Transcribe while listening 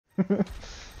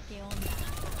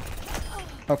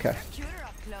Okay.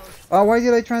 Oh, why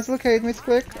did I translocate?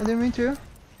 Misclick? I didn't mean to.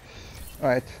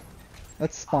 Alright.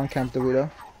 Let's spawn camp the Widow.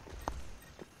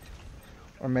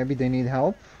 Or maybe they need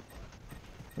help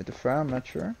with the Fra, I'm not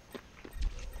sure.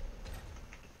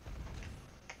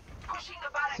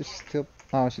 She's still...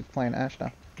 Oh, she's playing Ashe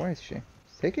now. Where is she?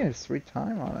 She's taking her sweet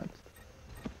time on it.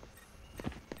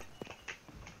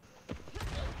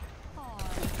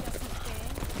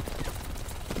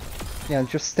 Yeah,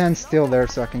 just stand still there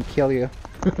so I can kill you.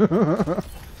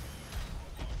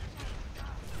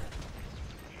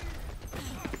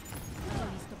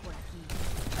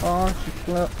 Oh, she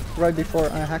flew right before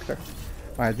I hacked her.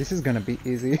 Alright, this is gonna be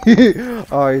easy.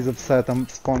 Oh, he's upset. I'm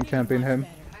spawn camping him.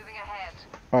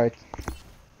 Alright.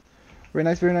 Very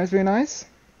nice, very nice, very nice.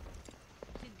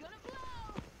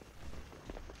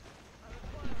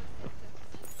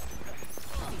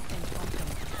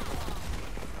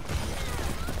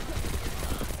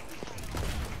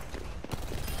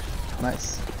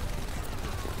 Nice.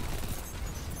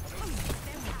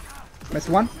 Miss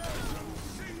one.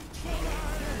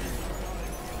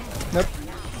 Nope.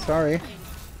 Sorry.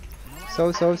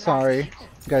 So sorry.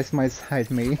 You guys might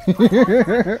hide me.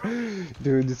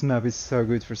 Dude, this map is so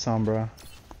good for Sombra.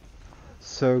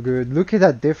 So good. Look at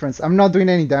that difference. I'm not doing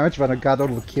any damage, but I got all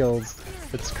the kills.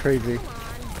 That's crazy.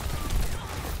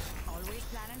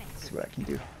 Let's see what I can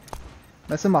do.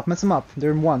 Mess them up, mess them up.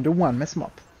 They're one, mess them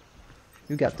up.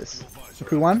 You got this.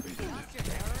 Crew one.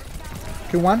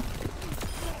 Crew one.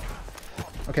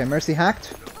 Okay, Mercy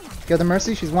hacked. Get the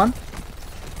Mercy, she's one.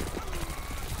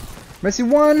 Mercy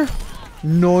one!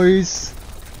 Nice!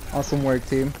 Awesome work,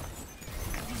 team.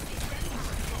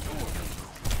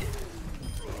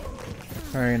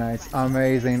 Very nice.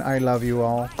 Amazing. I love you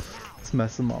all. Let's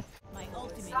mess them up.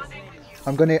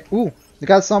 I'm gonna... Ooh! You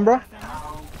got Sombra?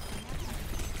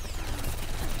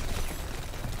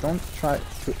 Don't try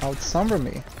to out-Sombra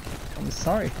me. I'm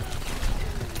sorry.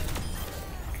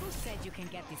 Who said you can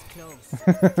get this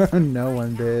close? No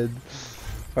one did.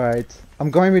 Alright.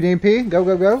 I'm going with EMP. Go,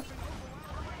 go, go.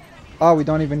 Oh, we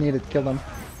don't even need it. Kill them.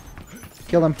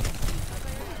 Kill them.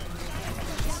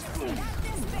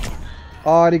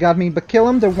 Oh, they got me. But kill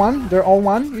them. They're one. They're all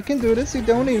one. You can do this. You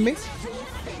don't need me.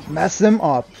 Mess them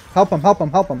up. Help them. Help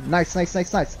them. Help them. Nice, nice,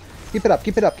 nice, nice. Keep it up.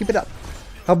 Keep it up. Keep it up.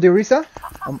 Help the Orisa.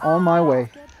 I'm on my way.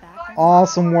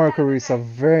 Awesome work, Orisa.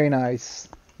 Very nice.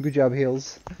 Good job,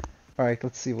 heals. Alright,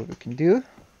 let's see what we can do.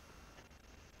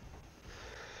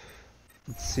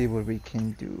 Let's see what we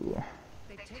can do.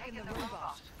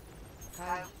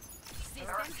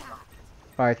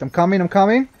 Alright, I'm coming, I'm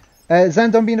coming.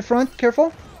 Zen, don't be in the front.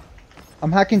 Careful.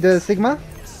 I'm hacking the Sigma.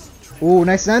 Ooh,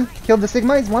 nice Zen. Kill the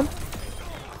Sigma, he's one.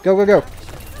 Go, go, go.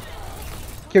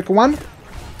 Kick one.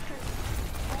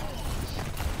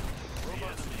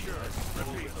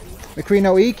 McCree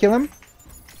no E, kill him.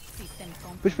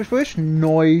 Push, push, push.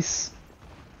 Nice.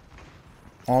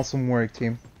 Awesome work,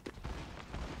 team.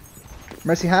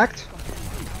 Mercy hacked.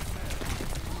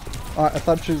 I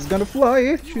thought she was gonna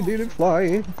fly. She didn't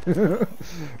fly.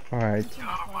 Alright.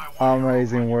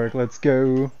 Amazing work. Let's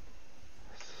go.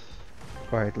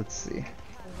 Alright, let's see.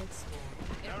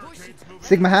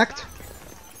 Sigma hacked.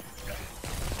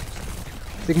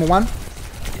 Sigma 1.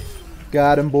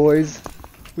 Got him, boys.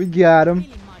 We got him.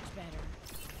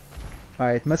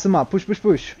 Alright, mess him up. Push, push,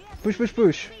 push. Push, push,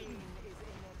 push.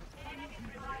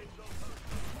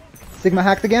 Sigma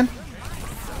hacked again.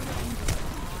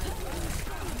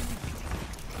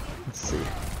 Let's see.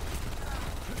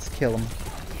 Let's kill him.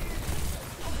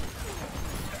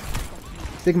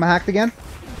 Sigma hacked again.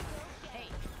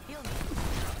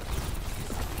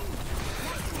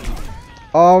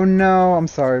 Oh no, I'm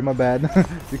sorry, my bad.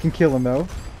 You can kill him though.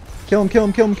 Kill him, kill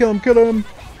him, kill him, kill him, kill him!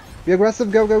 Be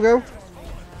aggressive, go, go, go!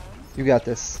 You got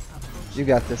this. You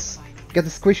got this. Get the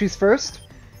squishies first.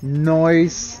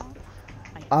 Nice.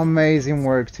 Amazing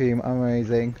work, team.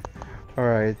 Amazing.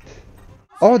 Alright.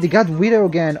 Oh, they got Widow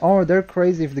again. Oh, they're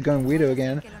crazy if they're going Widow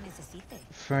again.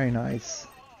 Very nice.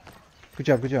 Good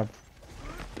job, good job.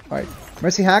 Alright.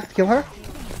 Mercy hacked. Kill her.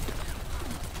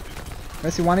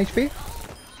 Mercy 1 HP.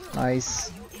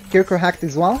 Nice. Kirko hacked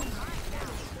as well.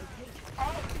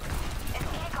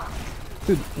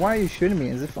 Dude, why are you shooting me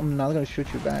as if I'm not gonna shoot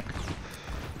you back?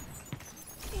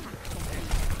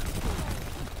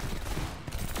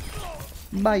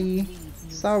 Bye.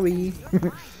 Sorry.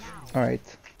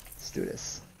 Alright, let's do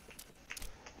this.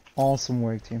 Awesome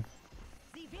work, team.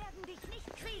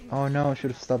 Oh no, I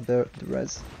should have stopped the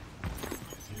res.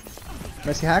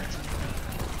 Mercy hacked.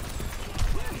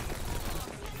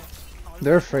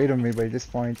 They're afraid of me by this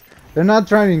point. They're not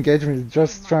trying to engage me, they're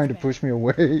just trying to push me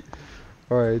away.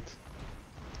 Alright.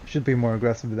 Should be more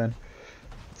aggressive then.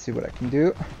 Let's see what I can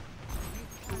do.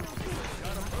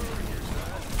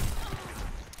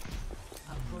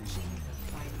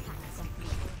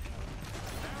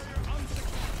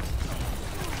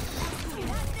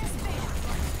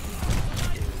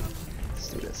 Let's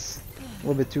do this. A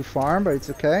little bit too far, but it's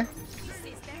okay.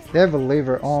 They have a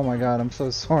lever. Oh my god, I'm so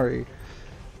sorry.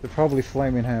 They're probably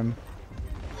flaming him.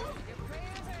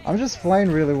 I'm just playing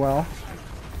really well.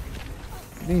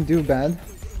 Didn't do bad.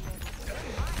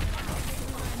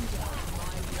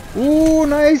 Ooh,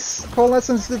 nice!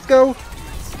 Coalescence, let's go!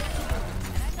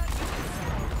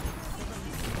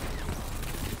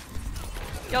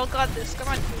 Y'all got this, come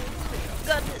on.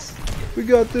 Got this. We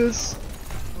got this.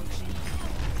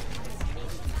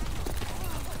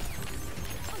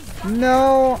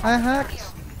 No, I hacked.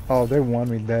 Oh, they won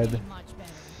me dead.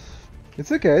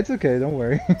 It's okay, don't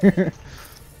worry.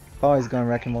 Oh, he's gonna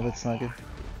wreck him all, that's not good.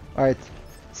 Alright,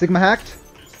 Sigma hacked.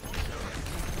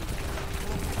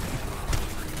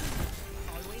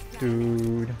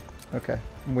 Dude. Okay,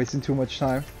 I'm wasting too much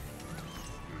time.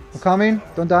 I'm coming,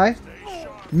 don't die.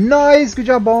 Nice, good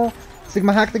job, ball.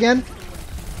 Sigma hacked again.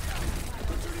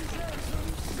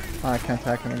 Oh, I can't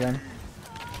hack him again.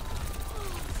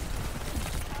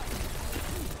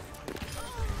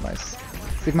 Nice.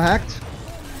 Sigma hacked.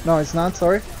 No, it's not,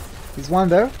 sorry. He's one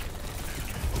though.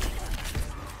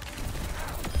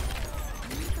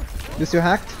 This you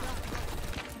hacked.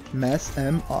 Mess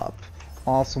him up.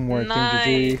 Awesome work,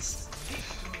 nice.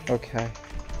 MGG. Okay.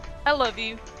 I love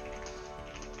you.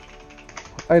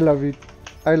 I love you.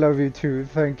 I love you too.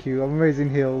 Thank you.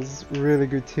 Amazing heals. Really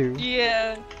good too.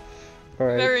 Yeah.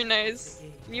 Alright. Very nice.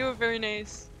 You were very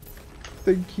nice.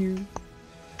 Thank you.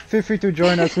 Feel free to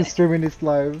join us in streaming this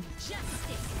live.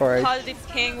 Alright. Positive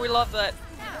King, we love that.